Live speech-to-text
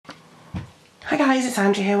Hi guys, it's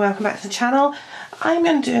Andrew here, welcome back to the channel. I'm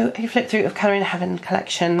going to do a flip through of Colour in Heaven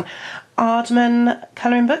collection Aardman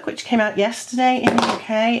colouring book, which came out yesterday in the UK.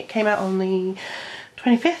 It came out on the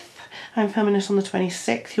 25th. I'm filming this on the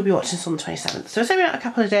 26th. You'll be watching this on the 27th. So it's only out a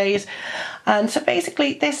couple of days. And so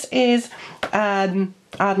basically this is Aardman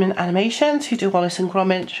Animations, who do Wallace and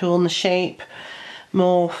Gromit, Shaun the Sheep,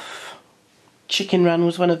 Morph, Chicken Run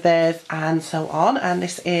was one of theirs, and so on. And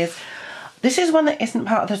this is one that isn't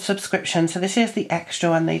part of the subscription, so this is the extra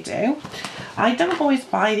one they do. I don't always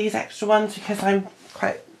buy these extra ones because I'm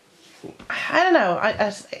quite, I don't know,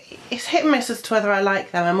 it's hit and miss as to whether I like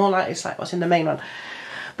them. I'm more likely to like what's in the main one.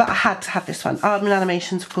 But I had to have this one. Aardman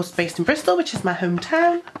Animations, of course, based in Bristol, which is my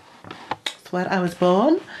hometown. That's where I was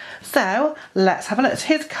born. So let's have a look. So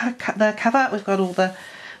here's the cover. We've got all the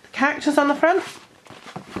characters on the front.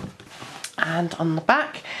 And on the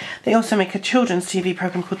back, they also make a children's TV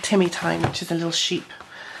programme called Timmy Time, which is a little sheep.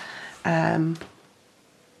 Yeah,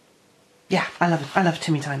 I love it. I love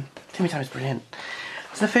Timmy Time. Timmy Time is brilliant.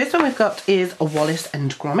 So the first one we've got is a Wallace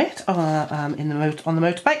and Gromit on the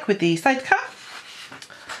motorbike with the sidecar.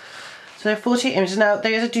 So there are 48 images. Now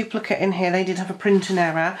there is a duplicate in here. They did have a printing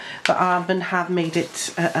error, but Aardman have made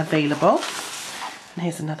it available. And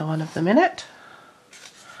here's another one of them in it.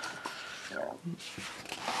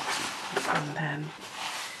 And then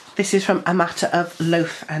this is from A Matter of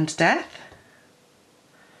Loaf and Death.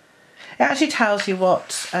 It actually tells you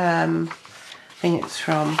what thing it's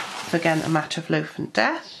from. So again, A Matter of Loaf and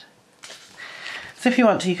Death. So if you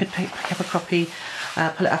want to, you could pick up a copy,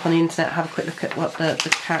 pull it up on the internet, have a quick look at what the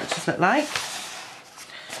characters look like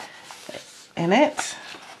in it.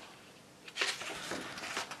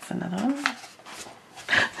 There's another one.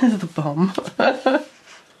 There's the bomb.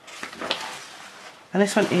 And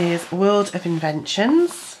this one is World of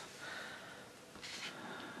Inventions.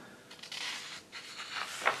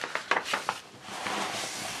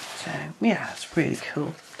 So yeah, it's really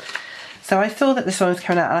cool. So I saw that this one was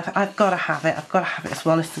coming out and I thought, I've got to have it. I've got to have it. It's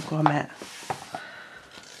Wallace and Gromit.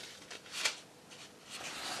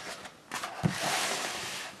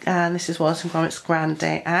 And this is Wallace and Gromit's Grand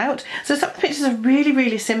Day Out. So some of the pictures are really,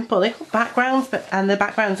 really simple. They've got backgrounds, and the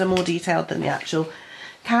backgrounds are more detailed than the actual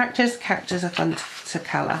characters. The characters are fun to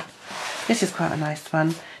colour. This is quite a nice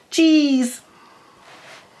one. Cheese!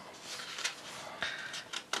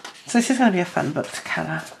 So this is going to be a fun book to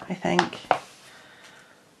colour, I think.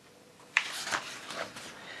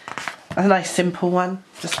 A nice simple one,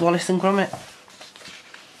 just Wallace and Gromit.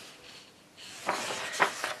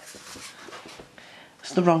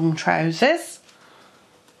 It's the wrong trousers. Is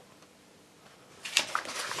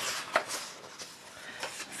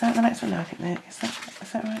that the next one? No, I think is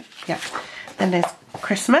that right? Yeah. Then there's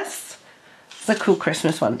Christmas. It's a cool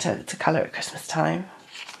Christmas one to colour at Christmas time.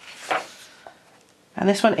 And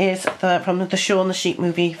this one is from the Shaun the Sheep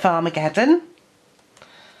movie Farmageddon.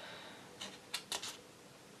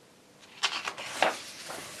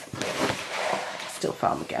 Still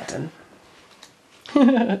Farmageddon. So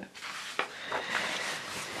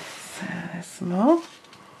there's some more.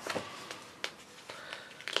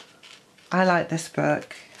 I like this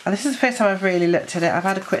book. And this is the first time I've really looked at it. I've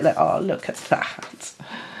had a quick look. Oh, look at that.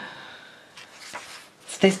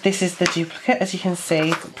 So this is the duplicate, as you can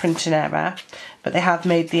see, printing error. But they have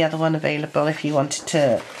made the other one available if you wanted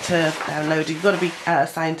to download it. You've got to be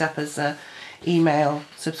signed up as an email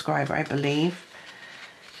subscriber, I believe.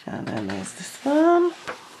 And then there's this one.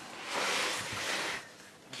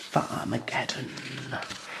 Farmageddon.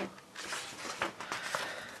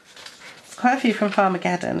 There's quite a few from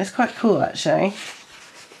Farmageddon. It's quite cool, actually.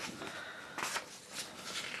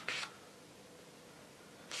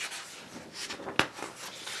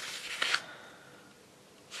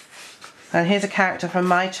 And here's a character from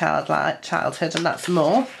my childhood, and that's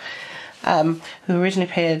Morph, who originally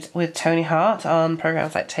appeared with Tony Hart on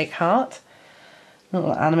programmes like Take Heart.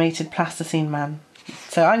 Little animated plasticine man.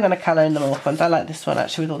 So I'm going to colour in the Morph ones. I like this one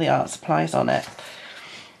actually with all the art supplies on it.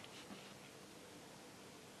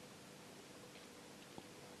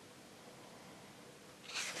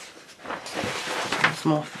 There's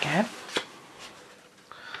Morph again.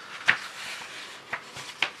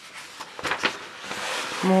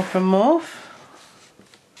 More from Morph.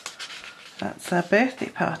 That's a birthday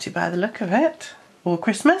party by the look of it. Or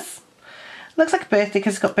Christmas. Looks like a birthday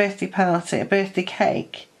because it's got birthday party, a birthday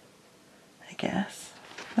cake, I guess.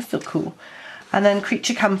 That's still cool. And then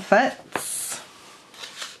Creature Comforts.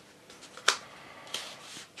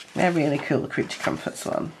 They're really cool, the Creature Comforts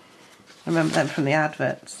one. I remember them from the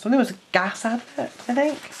adverts. So there was a gas advert, I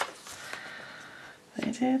think.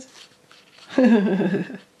 They did.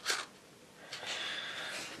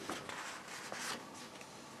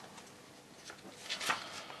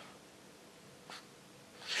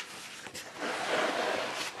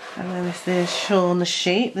 And then this is Shaun the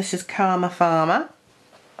Sheep. This is Karma Farmer.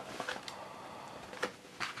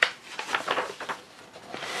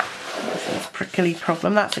 This is Prickly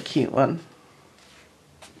Problem. That's a cute one.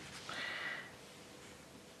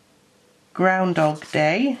 Groundhog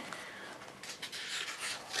Day.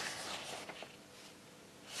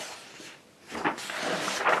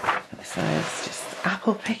 This one is just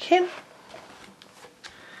apple picking.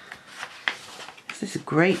 This is a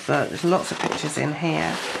great book. There's lots of pictures in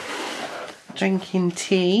here. Drinking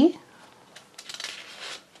tea.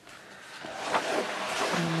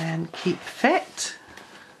 And then keep fit.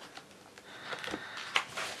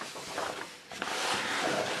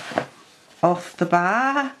 Off the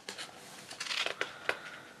bar. I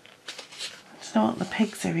don't know what the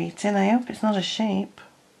pigs are eating. I hope it's not a sheep.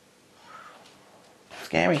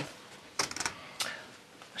 Scary.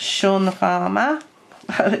 Shaun the Farmer.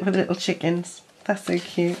 With the little chickens. That's so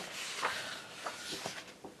cute.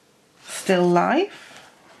 Still Life.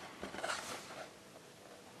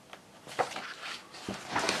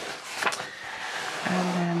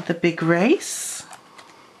 And then The Big Race.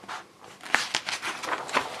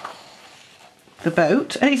 The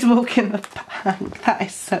boat. And he's walking the bank. That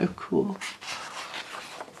is so cool.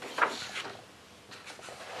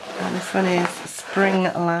 And this one is Spring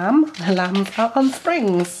Lamb. The lambs are on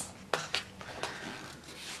springs.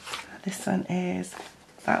 This one is,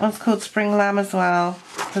 that one's called Spring Lamb as well,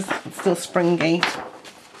 because it's still springy.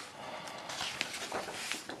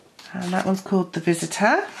 And that one's called The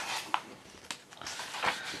Visitor.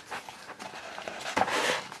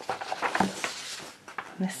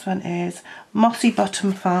 And this one is Mossy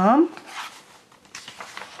Bottom Farm.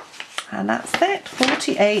 And that's it,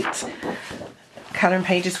 48 colouring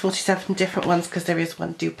pages, 47 different ones because there is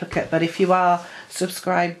one duplicate. But if you are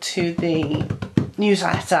subscribed to the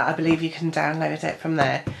newsletter, I believe you can download it from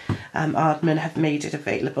there. Aardman have made it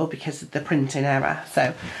available because of the printing error.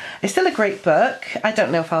 So it's still a great book. I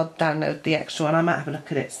don't know if I'll download the extra one. I might have a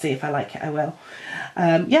look at it, see if I like it. I will.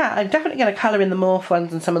 Yeah, I'm definitely going to colour in the Morph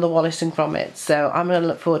ones and some of the Wallace and Gromit. So I'm going to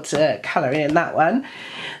look forward to colouring in that one.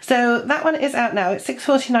 So that one is out now. It's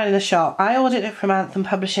 £6.49 in the shop. I ordered it from Anthem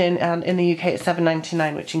Publishing, and in the UK it's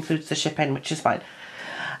 £7.99, which includes the shipping, which is fine.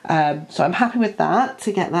 So I'm happy with that,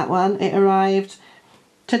 to get that one. It arrived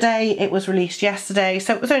today. It was released yesterday,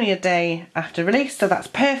 so it was only a day after release, so that's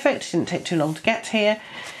perfect. It didn't take too long to get here.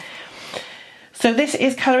 So this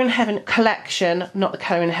is Colour in Heaven Collection, not the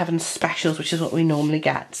Colour in Heaven Specials, which is what we normally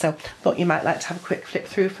get. So thought you might like to have a quick flip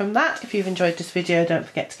through from that. If you've enjoyed this video, don't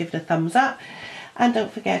forget to give it a thumbs up. And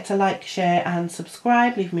don't forget to like, share and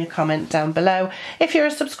subscribe. Leave me a comment down below. If you're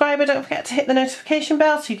a subscriber, don't forget to hit the notification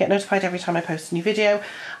bell so you get notified every time I post a new video.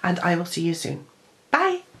 And I will see you soon.